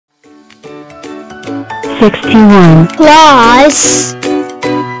61 plus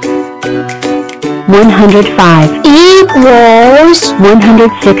 105 equals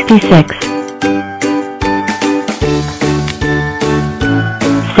 166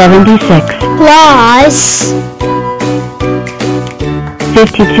 76 plus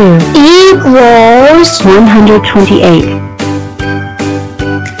 52 equals 128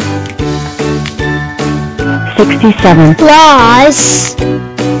 67 plus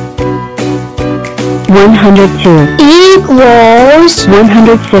 102 equals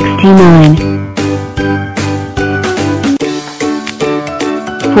 169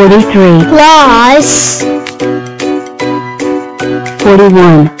 43 plus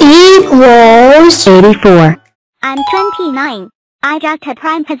 41 equals 84 I'm 29. I just had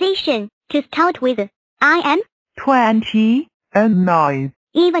prime position to start with. I am 29.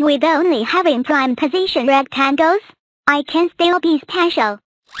 even with only having prime position rectangles. I can still be special.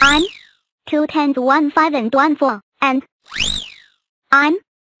 I'm 2 tens 1 5 and 1 4 and I'm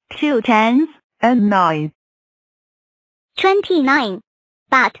 2 tens and 9. 29.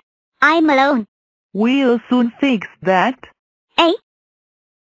 But I'm alone. We'll soon fix that. Eh?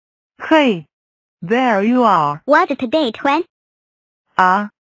 Hey, there you are. What's the date when?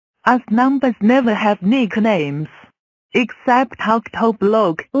 Us numbers never have nicknames. Except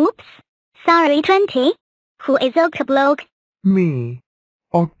Octoblock. Oops. Sorry, 20. Who is Octoblock? Me,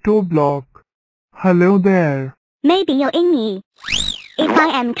 Octoblock. Hello there. Maybe you're in me. If I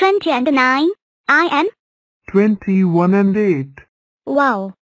am 20 and 9, I am 21 and 8.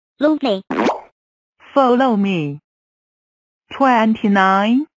 wow. Lovely. Follow me.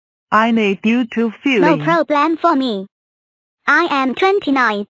 29. I need you to fill No in. problem for me. I am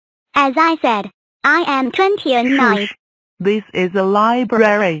 29. As I said, I am 20 and 9. Shush. This is a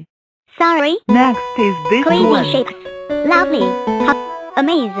library. Sorry. Next is this Crazy one. shapes. Lovely.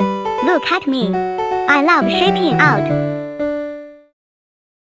 Amazing. Look at me. I love shaping out.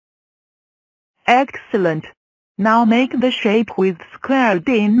 Excellent. Now make the shape with square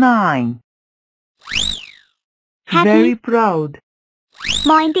D9. Happy? Very proud.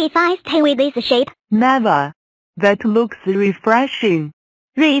 Mind if I stay with this shape? Never. That looks refreshing.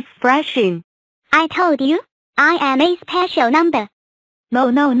 Refreshing. I told you, I am a special number.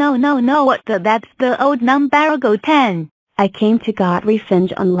 No. That's the old number. Go 10. I came to get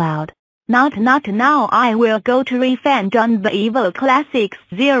revenge on Loud. Not now. I will go to revenge on the evil classics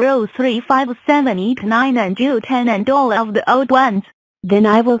 0, 3, 5, 7, 8, 9 and 2, 10 and all of the old ones. Then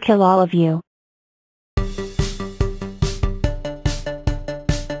I will kill all of you.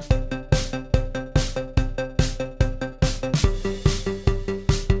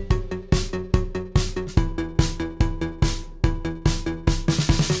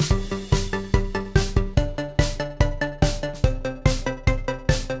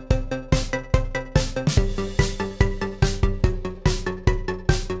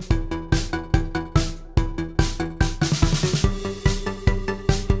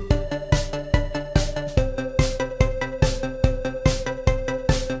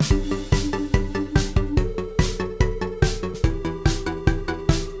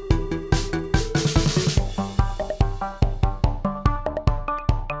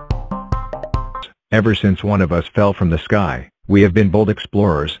 Ever since one of us fell from the sky, we have been bold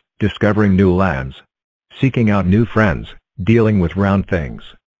explorers, discovering new lands, seeking out new friends, dealing with round things.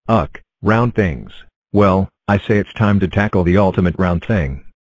 Round things. Well, I say it's time to tackle the ultimate round thing.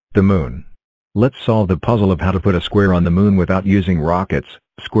 The moon. Let's solve the puzzle of how to put a square on the moon without using rockets,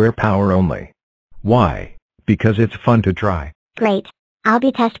 square power only. Why? Because it's fun to try. Great. I'll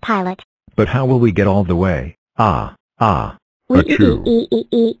be test pilot. But how will we get all the way? Achoo.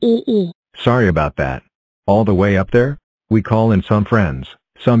 Sorry about that. All the way up there? We call in some friends,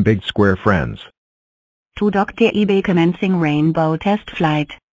 some big square friends. To Dr. eBay commencing rainbow test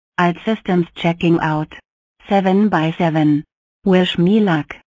flight. Alt systems checking out. 7 by 7. Wish me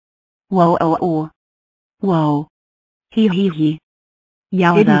luck. Whoa oh. Whoa. He.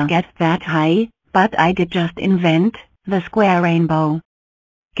 Yowza. Didn't get that high, but I did just invent the square rainbow.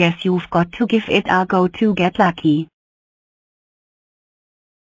 Guess you've got to give it a go to get lucky.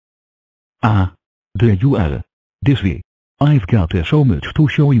 There you are. This way. I've got so much to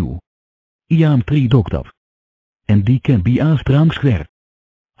show you. I am 3 doctor. And die can be a strong square.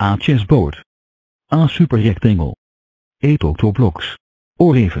 A chessboard. A super rectangle. 8 octoblocks.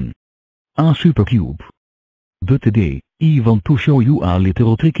 Or even. A super cube. But today, I want to show you a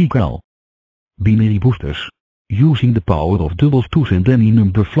little tricky call. Binary boosters. Using the power of double 2s and any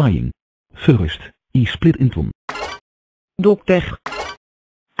number flying. First, I split into. Doctor.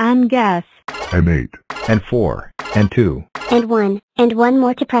 And gas. And 8. And 4. And 2. and 1, and 1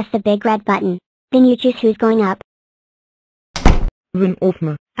 more to press the big red button. Then you choose who's going up. One of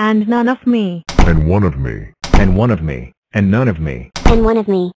me, and none of me. And one of me. And one of me, and none of me. And 1 of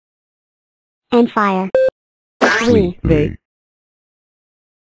me. And fire. We. They.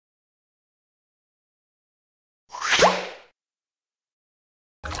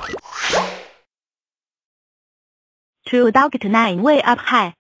 Two dog to 9 way up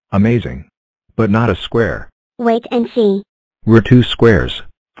high. Amazing. But not a square. Wait and see. We're 2 squares.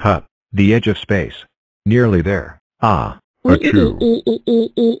 Huh. The edge of space. Nearly there. Ah. A chew.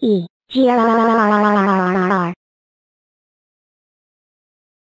 G-R-R-R-R-R-R-R-R-R.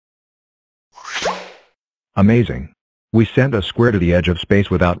 Amazing. We sent a square to the edge of space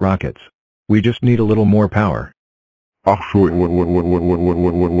without rockets. We just need a little more power. Ach so.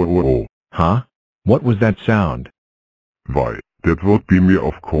 Huh? What was that sound? Why, that would be me,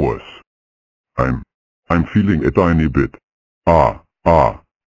 of course. I'm feeling a tiny bit. Ah.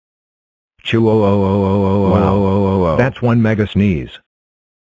 Chew oh oh oh oh oh oh oh oh. That's 1 mega sneeze.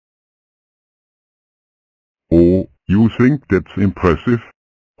 Oh, you think that's impressive?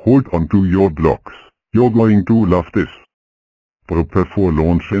 Hold on to your blocks. You're going to love this. Prepare for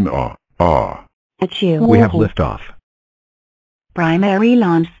launch in Achoo. We have liftoff. Primary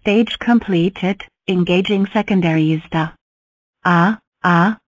launch stage completed, engaging secondary star.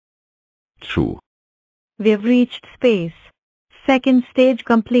 Chew. We've reached space. Second stage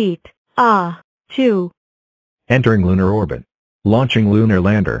complete. 2. Entering lunar orbit. Launching lunar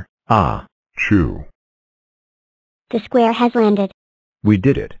lander. chew. The square has landed. We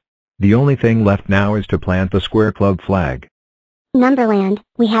did it. The only thing left now is to plant the Square Club flag. Numberland,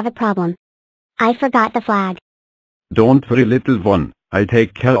 we have a problem. I forgot the flag. Don't worry, little one, I'll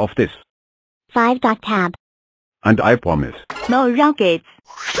take care of this. 5.tab. And I promise, No rockets.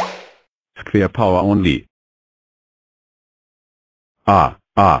 square power only.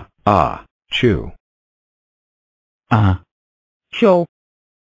 Chew. Show.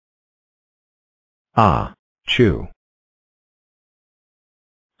 Chew.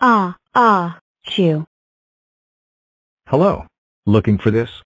 Chew. Hello. Looking for this?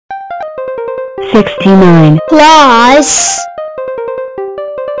 69 plus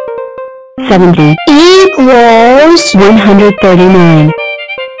 70 equals 139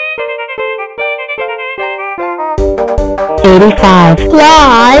 85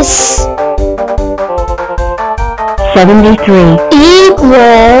 plus 73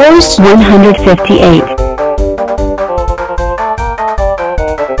 equals 158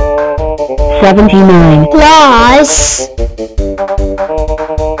 79 plus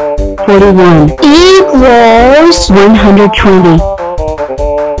 41 equals 120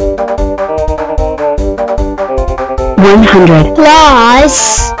 100 plus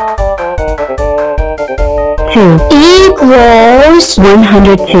 2 equals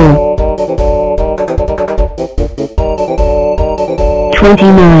 102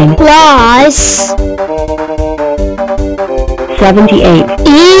 29 plus 78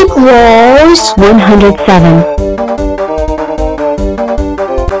 equals 107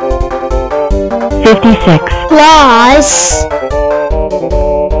 56 plus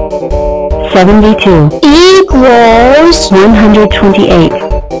 72 equals 128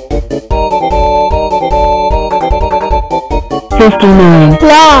 59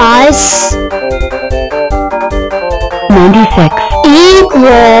 plus 96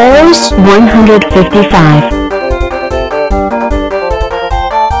 equals 155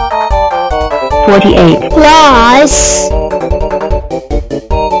 48 plus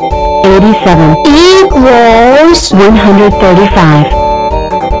 87 equals 135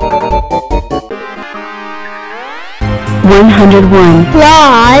 101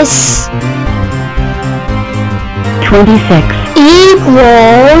 plus 26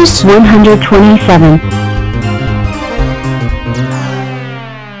 equals 127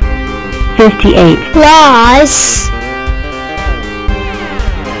 58 plus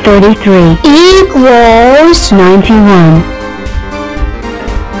 33 equals 91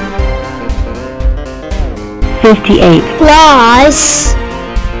 58 plus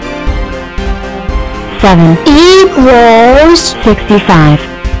 7 equals 65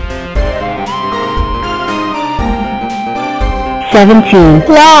 17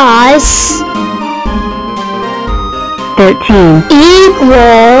 plus 13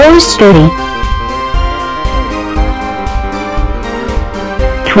 equals 30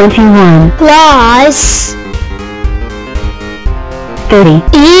 21 plus 30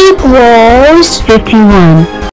 equals 51